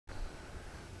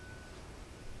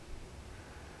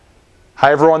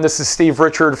Hi everyone, this is Steve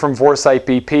Richard from Foresight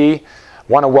BP.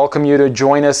 Want to welcome you to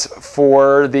join us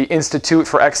for the Institute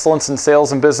for Excellence in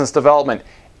Sales and Business Development.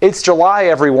 It's July,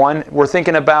 everyone. We're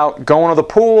thinking about going to the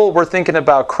pool, we're thinking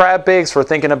about crab bakes, we're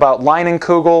thinking about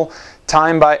Leinenkugel,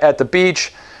 time at the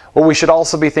beach. What we should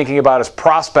also be thinking about is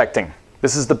prospecting.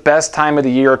 This is the best time of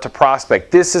the year to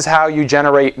prospect. This is how you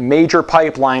generate major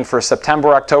pipeline for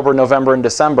September, October, November, and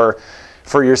December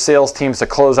for your sales teams to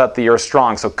close out the year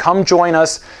strong. So come join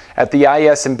us at the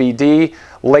IES&BD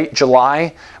late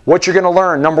July. What you're going to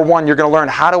learn, number one, you're going to learn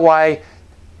how do I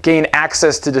gain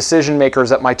access to decision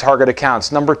makers at my target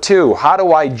accounts. Number two, how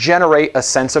do I generate a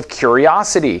sense of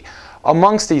curiosity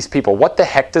amongst these people? What the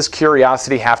heck does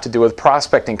curiosity have to do with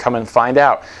prospecting? Come and find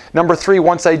out. Number three,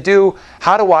 once I do,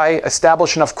 how do I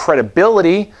establish enough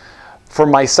credibility for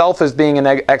myself as being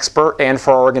an expert and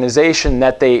for our organization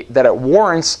that it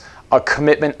warrants a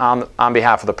commitment on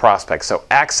behalf of the prospect? So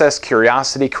access,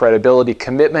 curiosity, credibility,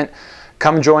 commitment.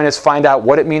 Come join us, find out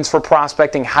what it means for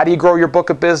prospecting. How do you grow your book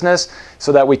of business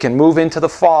so that we can move into the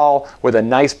fall with a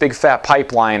nice big fat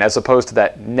pipeline as opposed to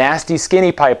that nasty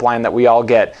skinny pipeline that we all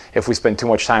get if we spend too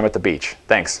much time at the beach.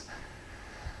 Thanks.